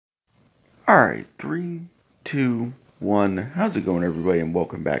Alright, three, two, one. How's it going, everybody? And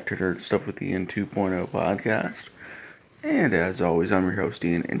welcome back to Nerd Stuff with Ian 2.0 podcast. And as always, I'm your host,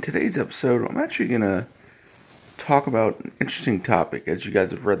 Ian. In today's episode, I'm actually going to talk about an interesting topic. As you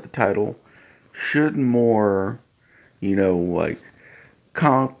guys have read the title, should more, like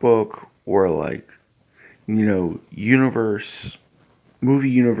comic book or movie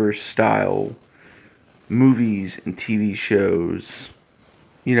universe style movies and TV shows,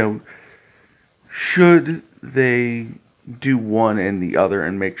 should they do one and the other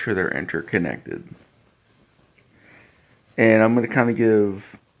and make sure they're interconnected? And I'm going to kind of give,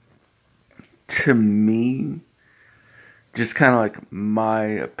 to me, just kind of like my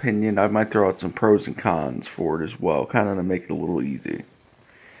opinion. I might throw out some pros and cons for it as well, kind of to make it a little easy.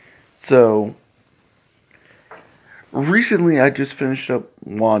 So, recently I just finished up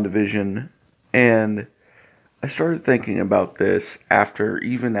WandaVision, and I started thinking about this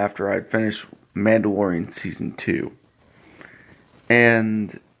even after I'd finished Mandalorian Season 2.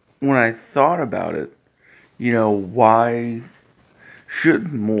 And when I thought about it, why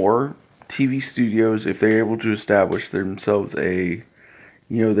should more TV studios, if they're able to establish themselves their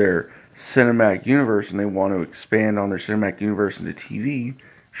cinematic universe and they want to expand on their cinematic universe into TV,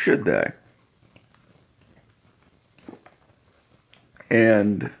 should they?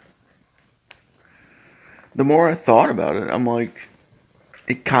 And the more I thought about it, I'm like,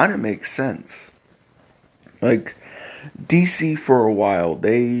 it kind of makes sense. Like, DC for a while,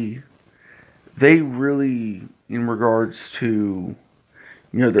 they really, in regards to,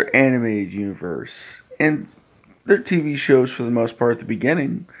 their animated universe and their TV shows for the most part at the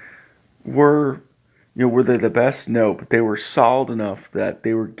beginning were they the best? No, but they were solid enough that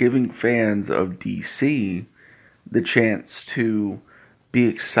they were giving fans of DC the chance to be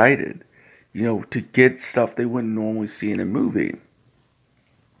excited, to get stuff they wouldn't normally see in a movie.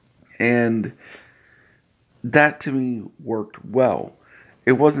 And that to me worked well.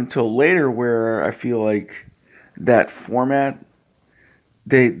 It wasn't until later where I feel like that format,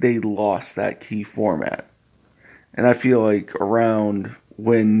 they lost that key format. And I feel like around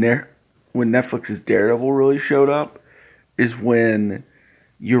when Netflix's Daredevil really showed up is when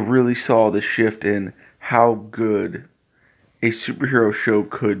you really saw the shift in how good a superhero show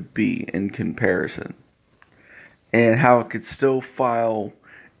could be in comparison. And how it could still file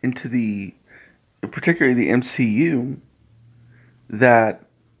into particularly the MCU, that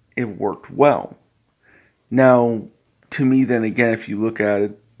it worked well. Now, to me, then again, if you look at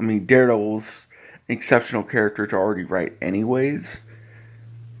it, I mean, Daredevil's an exceptional character to already write anyways.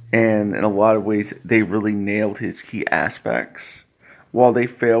 And in a lot of ways, they really nailed his key aspects, while they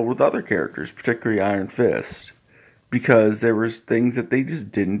failed with other characters, particularly Iron Fist, because there was things that they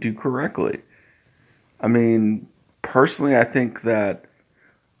just didn't do correctly. I mean, personally, I think that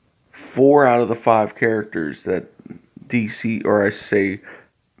 4 out of the 5 characters that DC, or I should say,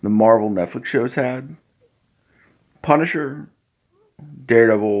 the Marvel Netflix shows had, Punisher,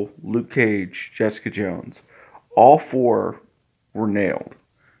 Daredevil, Luke Cage, Jessica Jones, all 4 were nailed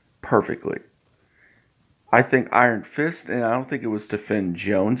perfectly. I think Iron Fist, and I don't think it was to Finn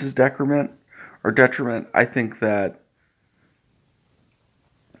Jones' detriment. I think that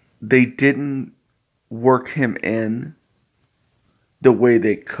they didn't work him in the way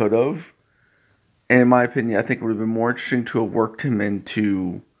they could have. And in my opinion, I think it would have been more interesting to have worked him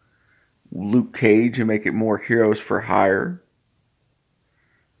into Luke Cage and make it more heroes for hire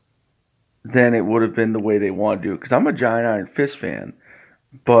than it would have been the way they want to do it. Because I'm a giant Iron Fist fan,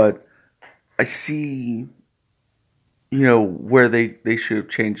 but I see, where they should have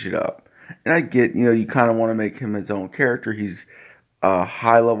changed it up. And I get, you kind of want to make him his own character. He's a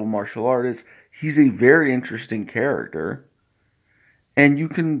high-level martial artist. He's a very interesting character, and you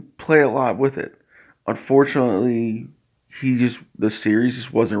can play a lot with it. Unfortunately, the series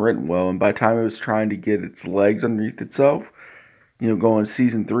just wasn't written well, and by the time it was trying to get its legs underneath itself, going to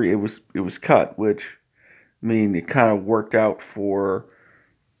season 3, it was cut, which, I mean, it kind of worked out for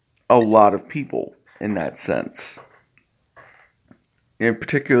a lot of people in that sense. And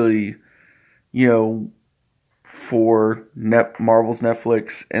particularly, for Marvel's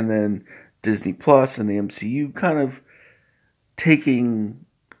Netflix and then Disney Plus and the MCU kind of taking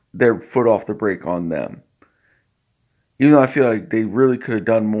their foot off the brake on them. Even though I feel like they really could have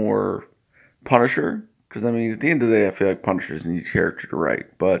done more Punisher, because I mean, at the end of the day, I feel like Punisher's an easy character to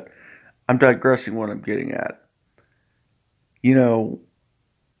write, but I'm digressing what I'm getting at.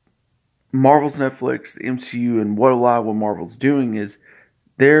 Marvel's Netflix, the MCU, and what Marvel's doing is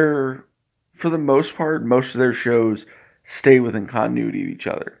they're, for the most part, most of their shows stay within continuity of each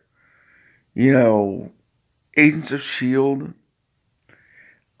other. Agents of S.H.I.E.L.D.,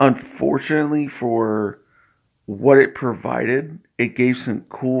 unfortunately for what it provided, it gave some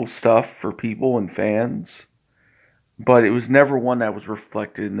cool stuff for people and fans, but it was never one that was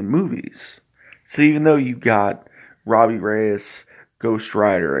reflected in the movies. So even though you got Robbie Reyes, Ghost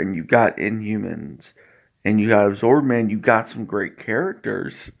Rider, and you got Inhumans, and you got Absorbman, you got some great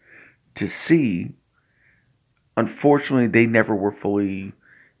characters to see. Unfortunately, they never were fully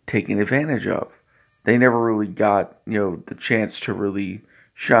taken advantage of. They never really got, the chance to really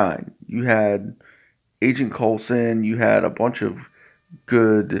shine. You had Agent Coulson, you had a bunch of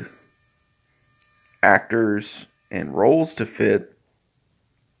good actors and roles to fit,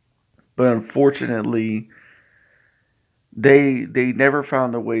 but unfortunately, they never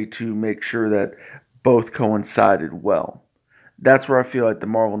found a way to make sure that both coincided well. That's where I feel like the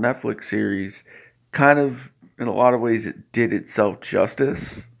Marvel Netflix series kind of, in a lot of ways, it did itself justice,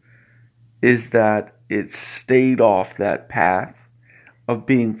 is that it stayed off that path of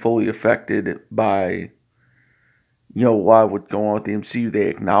being fully affected by, why what's going on with the MCU. They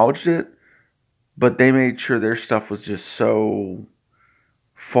acknowledged it, but they made sure their stuff was just so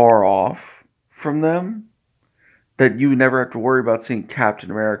far off from them that you never have to worry about seeing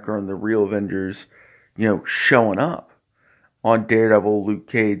Captain America and the real Avengers, showing up on Daredevil, Luke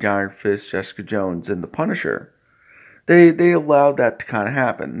Cage, Iron Fist, Jessica Jones, and the Punisher. They allowed that to kind of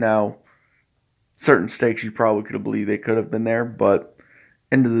happen. Now, certain stakes you probably could have believed they could have been there, but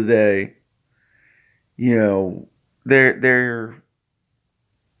end of the day, there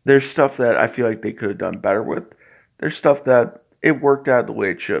there's stuff that I feel like they could have done better with. There's stuff that it worked out the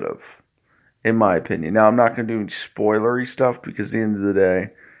way it should have, in my opinion. Now, I'm not going to do any spoilery stuff because at the end of the day,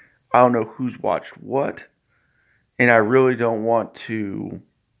 I don't know who's watched what, and I really don't want to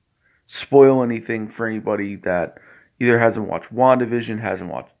spoil anything for anybody that either hasn't watched WandaVision, hasn't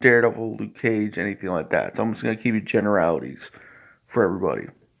watched Daredevil, Luke Cage, anything like that. So I'm just going to keep it generalities for everybody.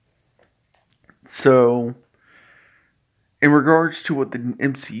 So, in regards to what the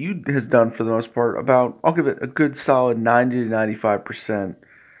MCU has done for the most part, I'll give it a good solid 90 to 95%.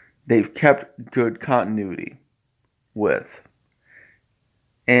 They've kept good continuity with.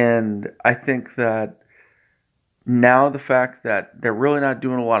 And I think that now the fact that they're really not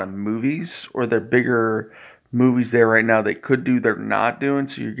doing a lot of movies, or they're bigger movies there right now they could do, they're not doing.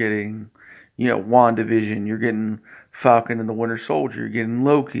 So you're getting, WandaVision, you're getting Falcon and the Winter Soldier, you're getting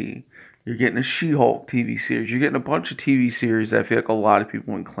Loki, you're getting a She-Hulk TV series, you're getting a bunch of TV series that I feel like a lot of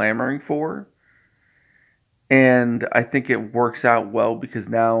people have been clamoring for. And I think it works out well because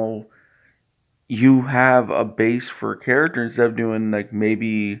now you have a base for a character instead of doing like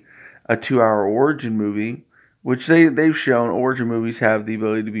maybe a 2-hour origin movie, which they've shown origin movies have the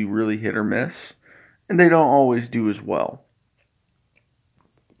ability to be really hit or miss, and they don't always do as well.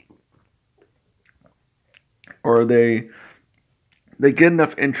 Or they get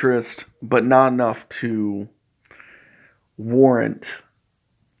enough interest, but not enough to warrant,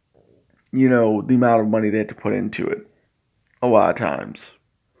 the amount of money they have to put into it a lot of times.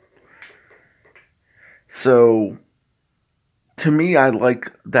 So, to me, I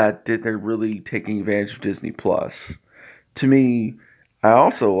like that they're really taking advantage of Disney Plus. To me, I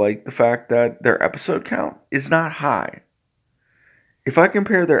also like the fact that their episode count is not high. If I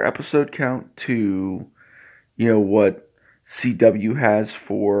compare their episode count to, what CW has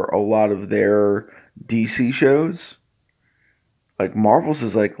for a lot of their DC shows, like Marvel's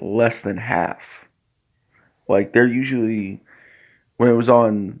is like less than half. Like they're usually, when it was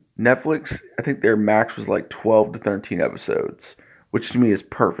on Netflix, I think their max was like 12 to 13 episodes, which to me is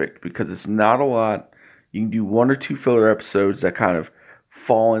perfect because it's not a lot. You can do 1 or 2 filler episodes that kind of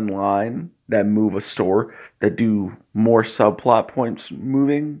fall in line, that move a story, that do more subplot points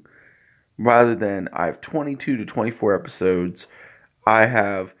moving, rather than I have 22 to 24 episodes. I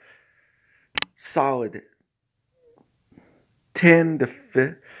have solid 10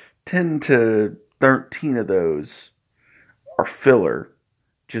 to 13 of those are filler,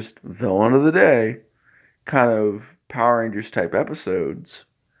 just villain of the day, kind of Power Rangers type episodes.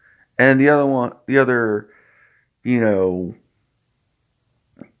 And the other, 10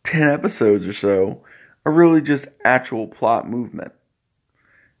 episodes or so are really just actual plot movement.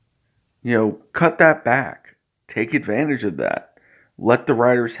 Cut that back. Take advantage of that. Let the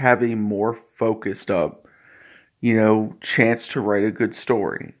writers have a more focused up, chance to write a good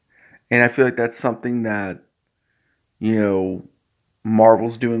story. And I feel like that's something that,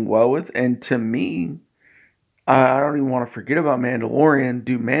 Marvel's doing well with. And to me, I don't even want to forget about Mandalorian.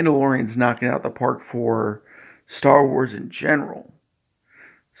 Dude, Mandalorian's knocking out the park for Star Wars in general.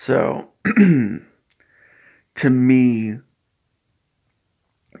 So, to me,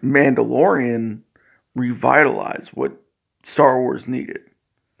 Mandalorian revitalized what Star Wars needed.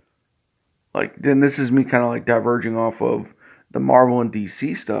 like, then this is me kind of like diverging off of the Marvel and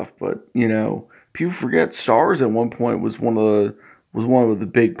DC stuff, but people forget Star Wars at one point was one of the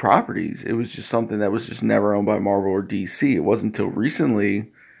big properties. It was just something that was just never owned by Marvel or DC. It wasn't until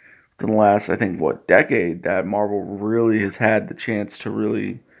recently, in the last, I think, what, decade, that Marvel really has had the chance to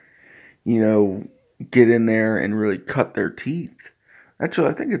really, you know, get in there and really cut their teeth. Actually,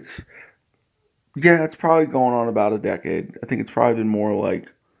 I think it's probably going on about a decade. I think it's probably been more like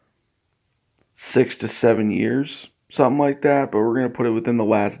 6 to 7 years, something like that. But we're gonna put it within the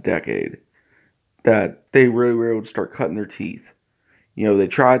last decade that they really were able to start cutting their teeth. They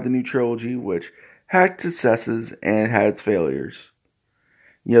tried the new trilogy, which had successes and had its failures.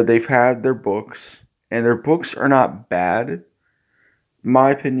 They've had their books, and their books are not bad. In my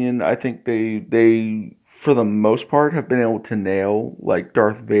opinion, I think they for the most part have been able to nail like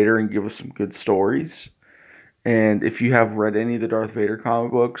Darth Vader and give us some good stories. And if you have read any of the Darth Vader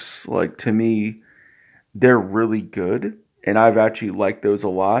comic books, like to me, they're really good, and I've actually liked those a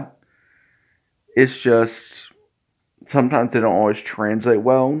lot. It's just sometimes they don't always translate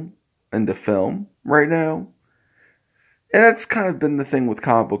well into film right now. And that's kind of been the thing with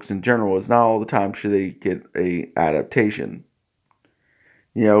comic books in general, is not all the time should they get a adaptation.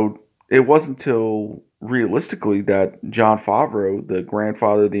 It wasn't until realistically that Jon Favreau, the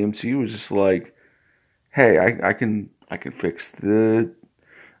grandfather of the MCU, was just like, "Hey, I can fix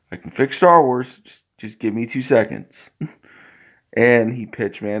Star Wars. Just give me 2 seconds." And he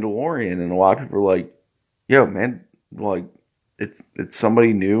pitched Mandalorian, and a lot of people were like, "Yo, man, like it's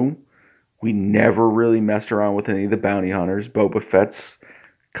somebody new. We never really messed around with any of the bounty hunters. Boba Fett's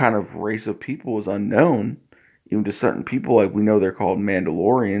kind of race of people is unknown, even to certain people. Like we know they're called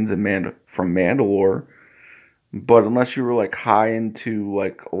Mandalorians and from Mandalore, but unless you were like high into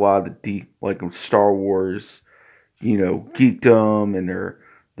like a lot of the deep like Star Wars, geekdom and their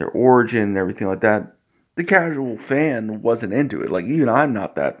origin and everything like that, the casual fan wasn't into it. Like even I'm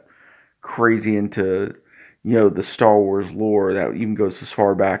not that crazy into the Star Wars lore that even goes as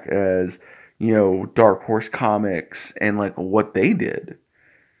far back as Dark Horse Comics and like what they did.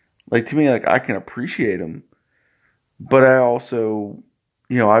 Like to me, like I can appreciate them, but I also,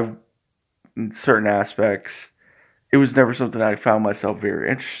 I've in certain aspects, it was never something I found myself very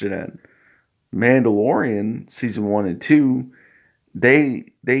interested in. Mandalorian season 1 and 2,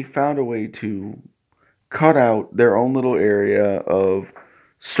 they found a way to cut out their own little area of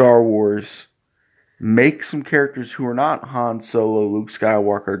Star Wars, make some characters who are not Han Solo, Luke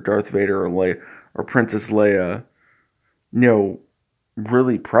Skywalker, Darth Vader, or Princess Leia,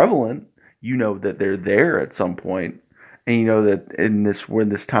 really prevalent. That they're there at some point, and that when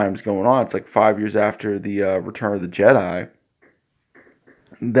this time's going on, it's like 5 years after the Return of the Jedi.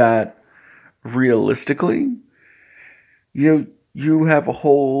 That realistically, you have a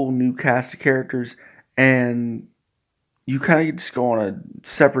whole new cast of characters, and you kind of just go on a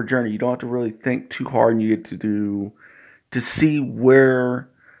separate journey. You don't have to really think too hard, and you get to see where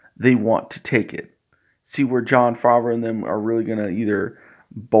they want to take it. See where Jon Favreau and them are really going to either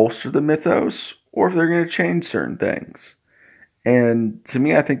bolster the mythos or if they're going to change certain things. And to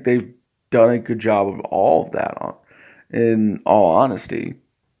me, I think they've done a good job of all of that, in all honesty.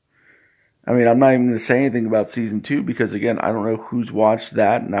 I mean, I'm not even going to say anything about season 2 because, again, I don't know who's watched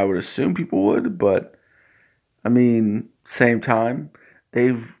that, and I would assume people would, but I mean, same time,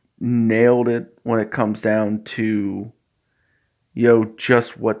 they've nailed it when it comes down to,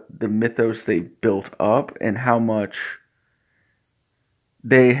 just what the mythos they built up and how much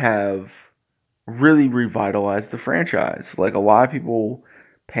they have really revitalized the franchise. Like, a lot of people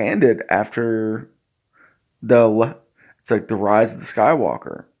panned it after it's like the rise of the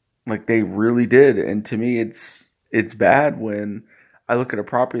Skywalker. Like, they really did. And to me, it's bad when I look at a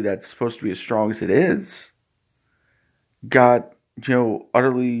property that's supposed to be as strong as it is, got,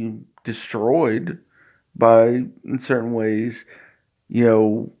 utterly destroyed by, in certain ways,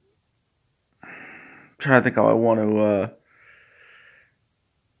 trying to think how I want to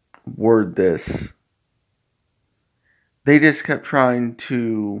word this. They just kept trying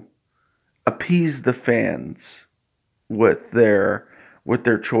to appease the fans with their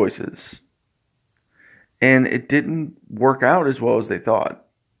choices. And it didn't work out as well as they thought.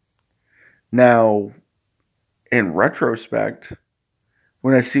 Now, in retrospect,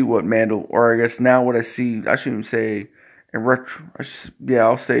 when I see what or I guess now what I see, I shouldn't even say in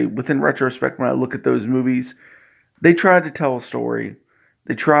I'll say within retrospect, when I look at those movies, they tried to tell a story.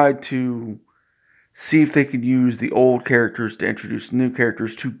 They tried to see if they could use the old characters to introduce new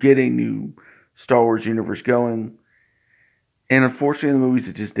characters to get a new Star Wars universe going. And unfortunately, in the movies,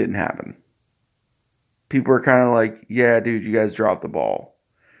 it just didn't happen. People are kind of like, yeah, dude, you guys dropped the ball.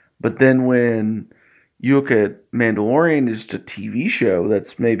 But then when you look at Mandalorian, it's just a TV show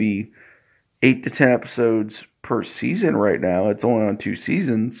that's maybe 8 to 10 episodes per season right now. It's only on 2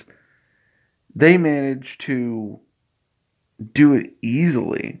 seasons. They managed to do it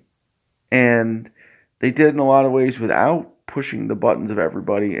easily, and they did in a lot of ways without pushing the buttons of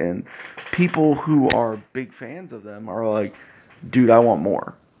everybody. And people who are big fans of them are like, dude, I want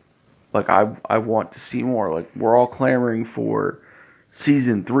more. Like, I want to see more. Like, we're all clamoring for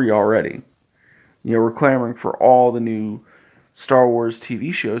season 3 already. You know, we're clamoring for all the new Star Wars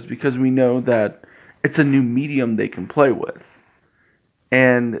TV shows because we know that it's a new medium they can play with.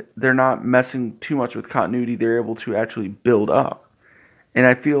 And they're not messing too much with continuity. They're able to actually build up. And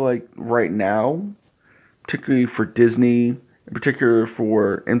I feel like right now, particularly for Disney, in particular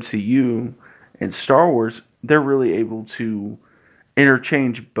for MCU and Star Wars, they're really able to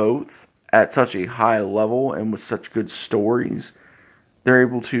interchange both at such a high level and with such good stories. They're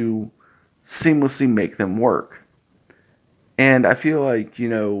able to seamlessly make them work. And I feel like,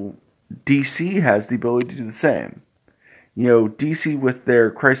 DC has the ability to do the same. DC with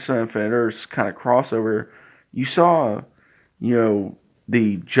their Crisis on Infinite Earths kind of crossover, you saw,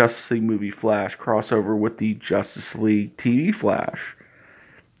 the Justice League movie Flash crossover with the Justice League TV Flash.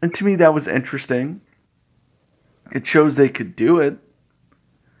 And to me, that was interesting. It shows they could do it.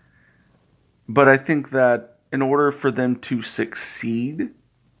 But I think that in order for them to succeed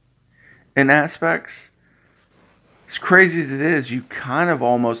in aspects, as crazy as it is, you kind of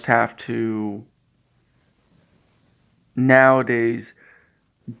almost have to nowadays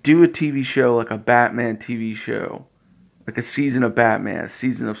do a TV show like a Batman TV show, like a season of Batman, a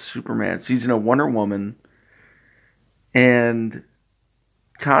season of Superman, a season of Wonder Woman, and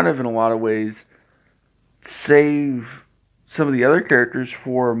kind of in a lot of ways save some of the other characters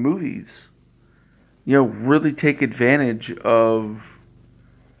for movies. Really take advantage of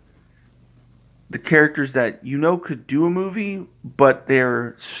the characters that could do a movie, but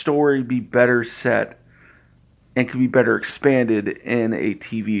their story be better set and could be better expanded in a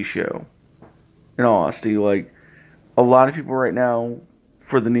TV show. In all honesty, like a lot of people right now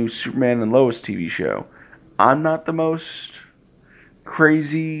for the new Superman and Lois TV show, I'm not the most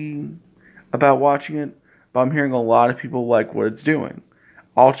crazy about watching it, but I'm hearing a lot of people like what it's doing.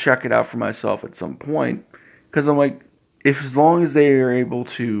 I'll check it out for myself at some point because I'm like, if as long as they are able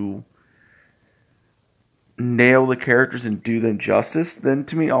to nail the characters and do them justice, then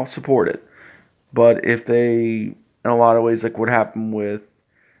to me I'll support it. But if they, in a lot of ways, like what happened with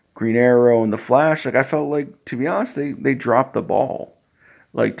Green Arrow and The Flash, like I felt like, to be honest, they dropped the ball.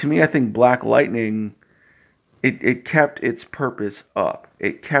 Like, to me, I think Black Lightning, it kept its purpose up.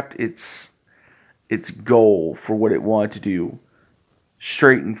 It kept its goal for what it wanted to do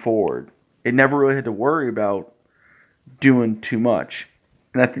straight and forward. It never really had to worry about doing too much.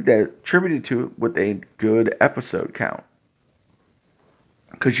 And I think that attributed to it with a good episode count.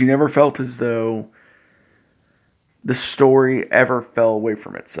 Because you never felt as though the story ever fell away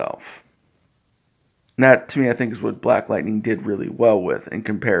from itself. And that, to me, I think is what Black Lightning did really well with in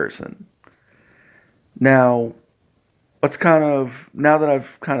comparison. Now, now that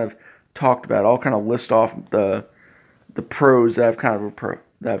I've kind of talked about it, I'll kind of list off the pros that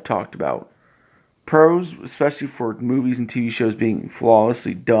I've talked about. Pros, especially for movies and TV shows being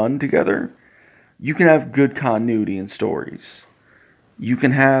flawlessly done together, you can have good continuity in stories. You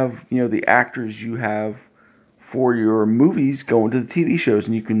can have, the actors you have for your movies go into the TV shows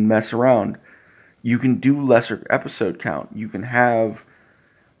and you can mess around. You can do lesser episode count. You can have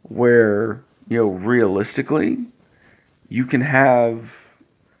where, realistically, you can have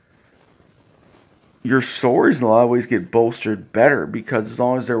your stories in a lot of ways get bolstered better because as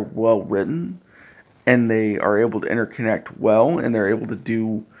long as they're well written and they are able to interconnect well and they're able to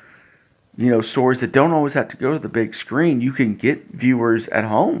do stories that don't always have to go to the big screen, you can get viewers at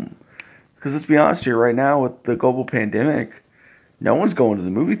home. Because let's be honest here, right now with the global pandemic, no one's going to the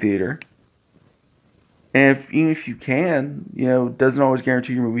movie theater. And even if you can, it doesn't always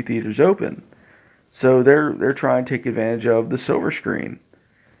guarantee your movie theater's open. So they're trying to take advantage of the silver screen.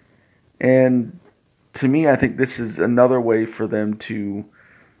 And to me, I think this is another way for them to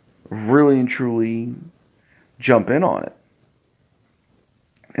really and truly jump in on it.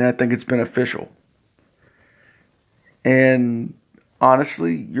 And I think it's beneficial. And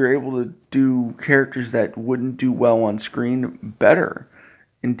honestly, you're able to do characters that wouldn't do well on screen better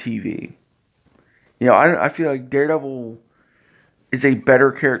in TV. I feel like Daredevil is a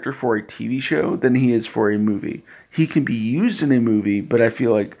better character for a TV show than he is for a movie. He can be used in a movie, but I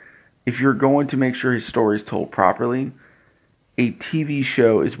feel like if you're going to make sure his story is told properly, a TV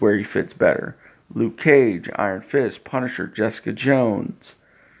show is where he fits better. Luke Cage, Iron Fist, Punisher, Jessica Jones,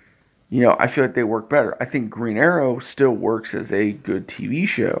 I feel like they work better. I think Green Arrow still works as a good TV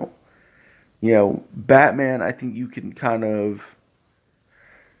show. Batman, I think you can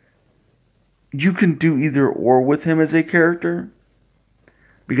do either or with him as a character,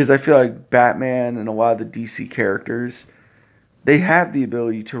 because I feel like Batman and a lot of the DC characters, they have the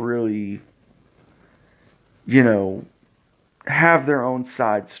ability to really, you know, have their own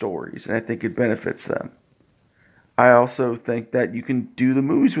side stories, and I think it benefits them. I also think that you can do the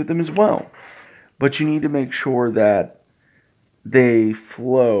movies with them as well, but you need to make sure that they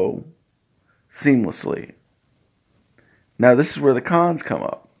flow seamlessly. Now, this is where the cons come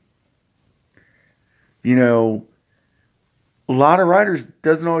up. You know, a lot of writers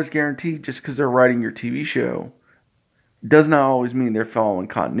doesn't always guarantee just because they're writing your TV show does not always mean they're following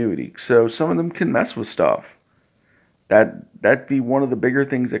continuity. So some of them can mess with stuff. That'd be one of the bigger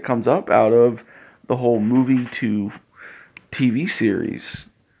things that comes up out of the whole movie to TV series,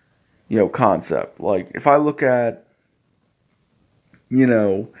 concept. Like if I look at,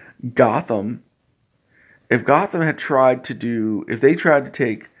 Gotham, if they tried to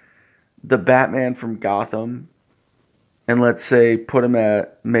take the Batman from Gotham and let's say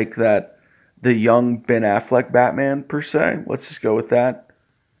make that the young Ben Affleck Batman per se, let's just go with that,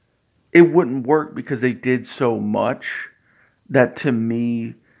 it wouldn't work because they did so much that to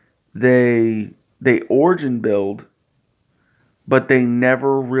me they origin build, but they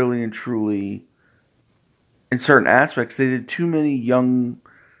never really and truly, in certain aspects, they did too many young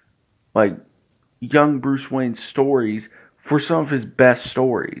Bruce Wayne stories for some of his best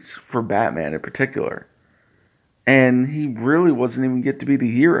stories for Batman in particular. And he really wasn't even get to be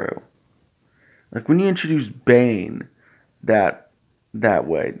the hero. Like when you introduce Bane that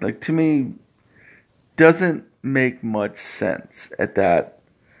way, like to me doesn't make much sense at that,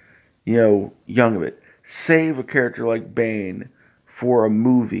 young of it. Save a character like Bane for a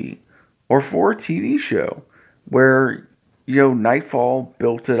movie or for a TV show where, Nightfall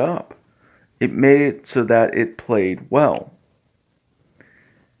built it up. It made it so that it played well.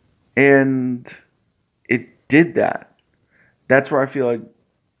 And it did that. That's where I feel like,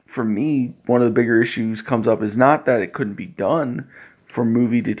 for me, one of the bigger issues comes up is not that it couldn't be done from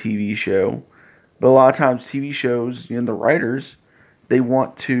movie to TV show, but a lot of times TV shows, the writers, they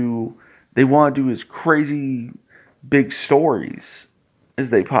want to do as crazy big stories as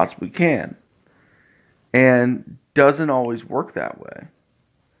they possibly can. And doesn't always work that way.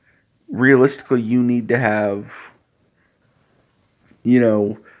 Realistically, you need to have,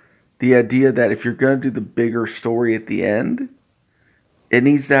 the idea that if you're going to do the bigger story at the end, it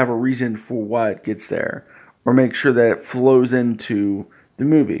needs to have a reason for why it gets there, or make sure that it flows into the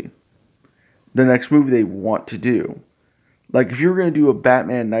next movie they want to do. Like if you were going to do a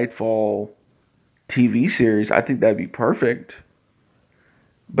Batman Nightfall TV series, I think that'd be perfect.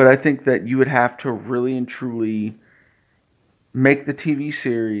 But I think that you would have to really and truly make the TV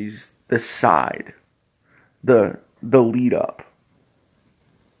series the side, the lead up.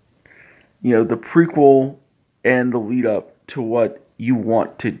 The prequel and the lead up to what you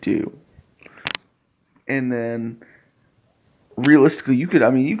want to do. And then realistically you could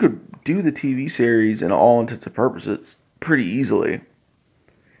do the TV series in all intents and purposes pretty easily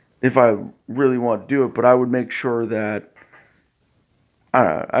if I really want to do it, but I would make sure that I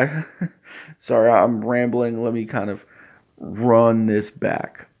don't know, sorry, I'm rambling. Let me kind of run this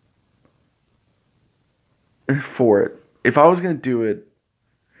back for it. If I was going to do it,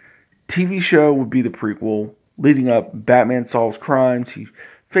 TV show would be the prequel. Leading up, Batman solves crimes. He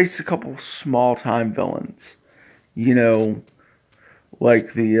faces a couple small time villains.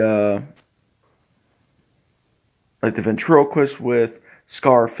 Like the ventriloquist with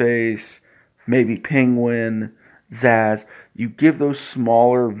Scarface, maybe Penguin, Zsasz. You give those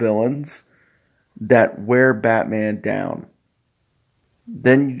smaller villains that wear Batman down.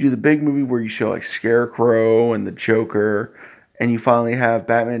 Then you do the big movie where you show like Scarecrow and the Joker, and you finally have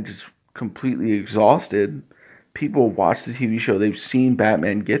Batman just completely exhausted. People watch the TV show, they've seen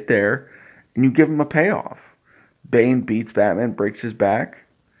Batman get there, and you give him a payoff. Bane beats Batman, breaks his back,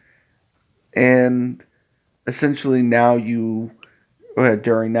 and essentially now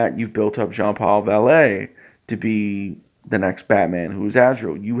during that, you've built up Jean-Paul Vallée to be the next Batman, who is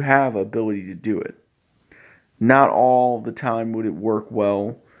Azrael. You have ability to do it. Not all the time would it work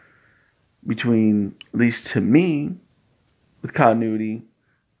well between, at least to me, with continuity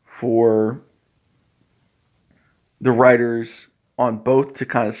for the writers on both to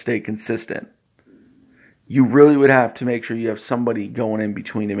kind of stay consistent. You really would have to make sure you have somebody going in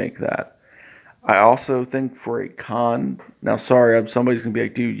between to make that. I also think for a con, now sorry, somebody's going to be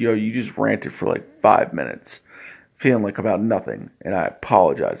like, dude, you just ranted for like 5 minutes. feeling like about nothing, and I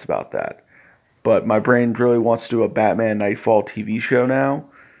apologize about that. But my brain really wants to do a Batman Nightfall TV show now,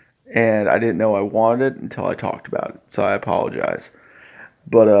 and I didn't know I wanted it until I talked about it, so I apologize.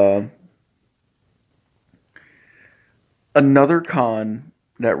 But another con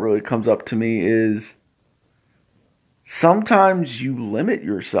that really comes up to me is sometimes you limit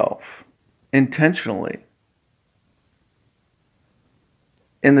yourself intentionally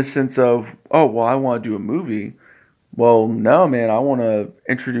in the sense of, oh, well, I want to do a movie. Well, no, man, I want to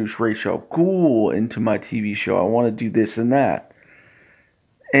introduce Rachel Gould into my TV show. I want to do this and that.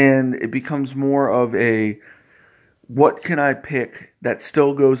 And it becomes more of a, what can I pick that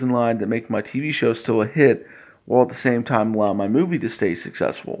still goes in line to make my TV show still a hit while at the same time allow my movie to stay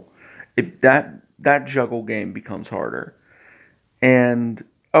successful? That juggle game becomes harder. And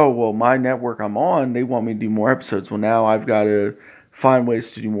oh, well, my network I'm on, they want me to do more episodes. Well, now I've got to find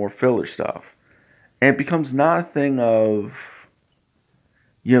ways to do more filler stuff. And it becomes not a thing of,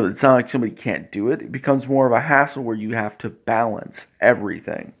 it's not like somebody can't do it. It becomes more of a hassle where you have to balance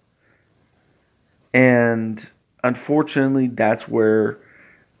everything. And unfortunately, that's where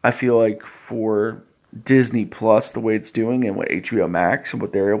I feel like for Disney Plus, the way it's doing, and what HBO Max and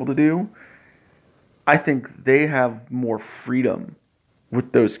what they're able to do, I think they have more freedom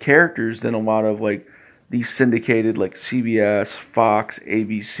with those characters than a lot of like these syndicated like CBS, Fox,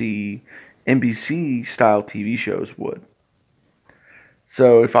 ABC, NBC style TV shows would.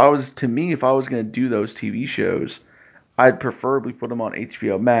 So if I was going to do those TV shows, I'd preferably put them on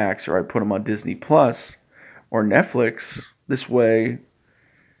HBO Max, or I'd put them on Disney Plus or Netflix. This way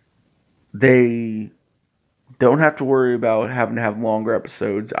they don't have to worry about having to have longer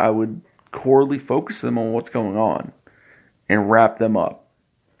episodes. I would corely focus them on what's going on and wrap them up.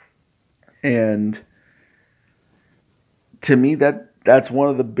 And to me, that's one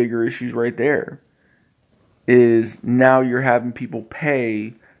of the bigger issues right there. Is now you're having people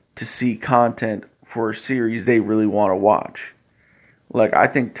pay to see content for a series they really want to watch. Like, I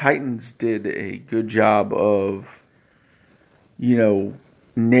think Titans did a good job of,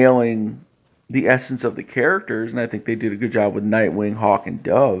 nailing the essence of the characters, and I think they did a good job with Nightwing, Hawk, and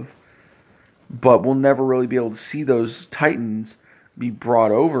Dove. But we'll never really be able to see those Titans be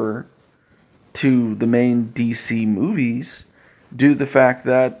brought over to the main DC movies due to the fact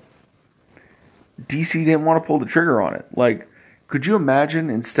that DC didn't want to pull the trigger on it. Like, could you imagine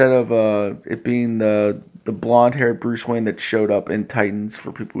instead of it being the blonde-haired Bruce Wayne that showed up in Titans,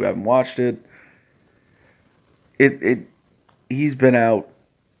 for people who haven't watched it, he's been out.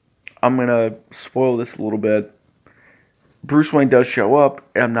 I'm gonna spoil this a little bit. Bruce Wayne does show up.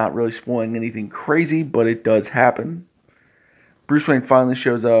 I'm not really spoiling anything crazy, but it does happen. Bruce Wayne finally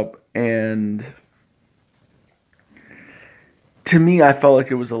shows up, and to me, I felt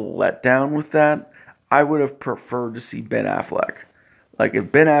like it was a letdown with that. I would have preferred to see Ben Affleck. Like,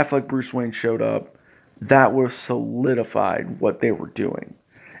 if Ben Affleck Bruce Wayne showed up, that would have solidified what they were doing.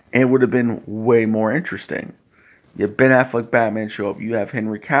 And it would have been way more interesting. You have Ben Affleck Batman show up. You have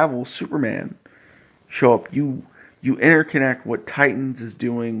Henry Cavill Superman show up. You interconnect what Titans is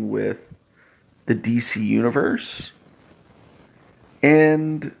doing with the DC Universe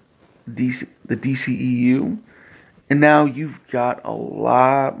and the DCEU. And now you've got a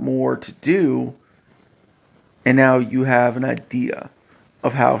lot more to do. And now you have an idea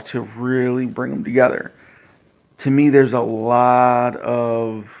of how to really bring them together. To me, there's a lot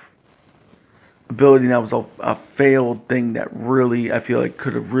of ability. That was a failed thing that really, I feel like,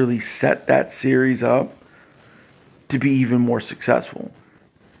 could have really set that series up to be even more successful.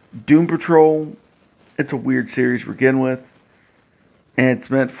 Doom Patrol, it's a weird series to begin with. And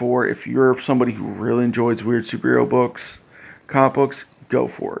it's meant for, if you're somebody who really enjoys weird superhero books, comic books, go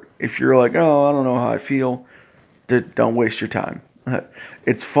for it. If you're like, oh, I don't know how I feel, don't waste your time.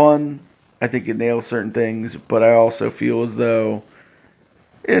 It's fun. I think it nails certain things, but I also feel as though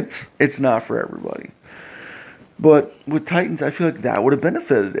it's not for everybody. But with Titans, I feel like that would have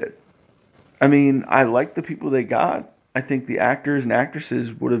benefited it. I mean, I like the people they got. I think the actors and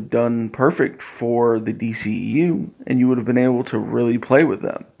actresses would have done perfect for the DCEU, and you would have been able to really play with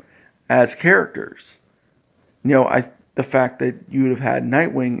them as characters. The fact that you would have had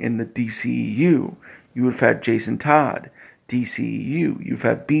Nightwing in the DCEU, you would have had Jason Todd, DCEU, you've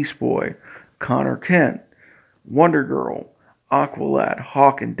had Beast Boy, Connor Kent, Wonder Girl, Aqualad,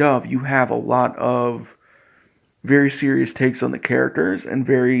 Hawk, and Dove. You have a lot of very serious takes on the characters and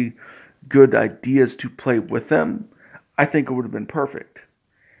very good ideas to play with them. I think it would have been perfect.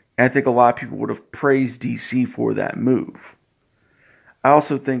 And I think a lot of people would have praised DC for that move. I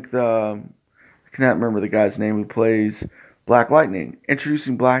also think I cannot remember the guy's name who plays Black Lightning.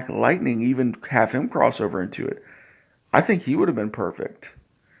 Introducing Black Lightning, even have him cross over into it. I think he would have been perfect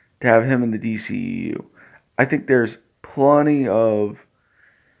to have him in the DCEU. I think there's plenty of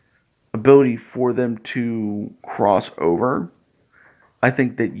ability for them to cross over. I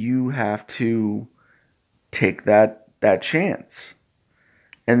think that you have to take that chance.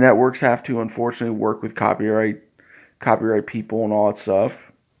 And networks have to unfortunately work with copyright people and all that stuff.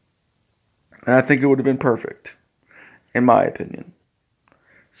 And I think it would have been perfect, in my opinion.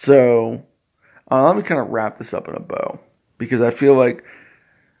 So let me kind of wrap this up in a bow because I feel like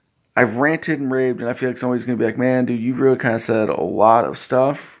I've ranted and raved, and I feel like somebody's gonna be like, "Man, dude, you really kind of said a lot of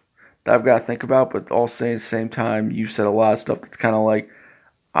stuff that I've got to think about." But also at the same time, you said a lot of stuff that's kind of like,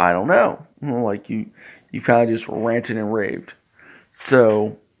 I don't know, like you kind of just ranted and raved.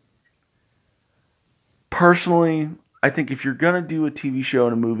 So personally, I think if you're gonna do a TV show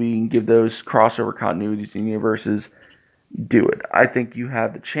and a movie and give those crossover continuities and universes, do it. I think you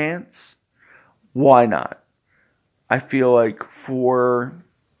have the chance. Why not? I feel like for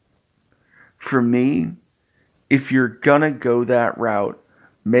me, if you're gonna go that route,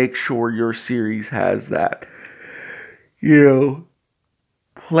 make sure your series has that. You know,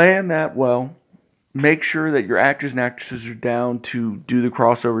 plan that well. Make sure that your actors and actresses are down to do the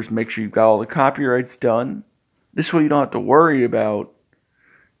crossovers. Make sure you've got all the copyrights done. This way you don't have to worry about,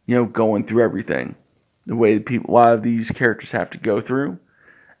 going through everything. The way that a lot of these characters have to go through.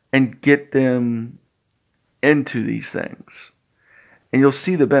 And get them into these things. And you'll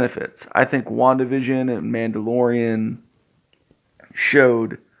see the benefits. I think WandaVision and Mandalorian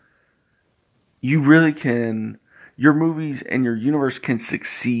showed you really can, your movies and your universe can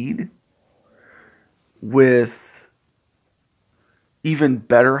succeed with even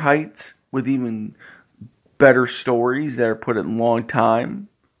better heights, with even better stories that are put in a long time,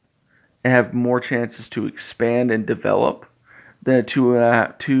 and have more chances to expand and develop than a 2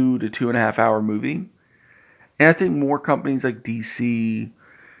 to 2.5 hour movie. And I think more companies like DC,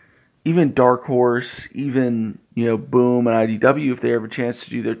 even Dark Horse, even Boom and IDW, if they have a chance to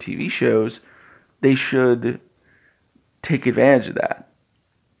do their TV shows, they should take advantage of that.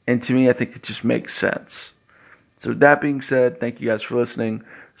 And to me, I think it just makes sense. So with that being said, thank you guys for listening.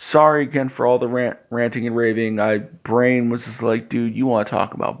 Sorry again for all the ranting and raving. My brain was just like, dude, you want to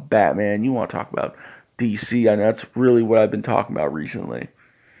talk about Batman, you want to talk about DC. I know that's really what I've been talking about recently.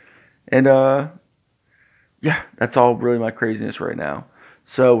 And yeah, that's all really my craziness right now.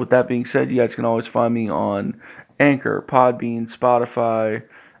 So with that being said, you guys can always find me on Anchor, Podbean, Spotify,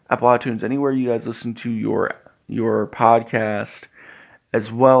 Apple iTunes, anywhere you guys listen to your podcast,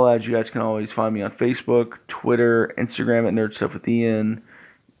 as well as you guys can always find me on Facebook, Twitter, Instagram at Nerd Stuff with Ian.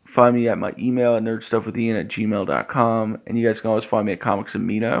 Find me at my email at nerdstuffwithian@gmail.com, and you guys can always find me at Comics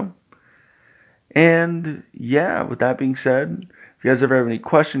Amino. And yeah, with that being said, if you guys ever have any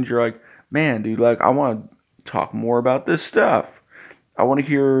questions, you're like, man, dude, like I want to talk more about this stuff. I want to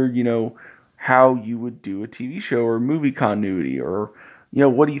hear, how you would do a TV show or movie continuity, or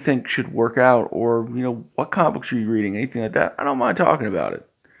what do you think should work out, or what comic books are you reading, anything like that. I don't mind talking about it.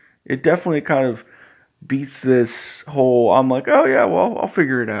 It definitely kind of beats this whole, I'm like, oh yeah, well, I'll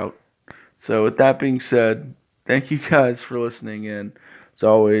figure it out. So with that being said, thank you guys for listening in. As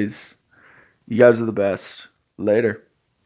always, you guys are the best. Later.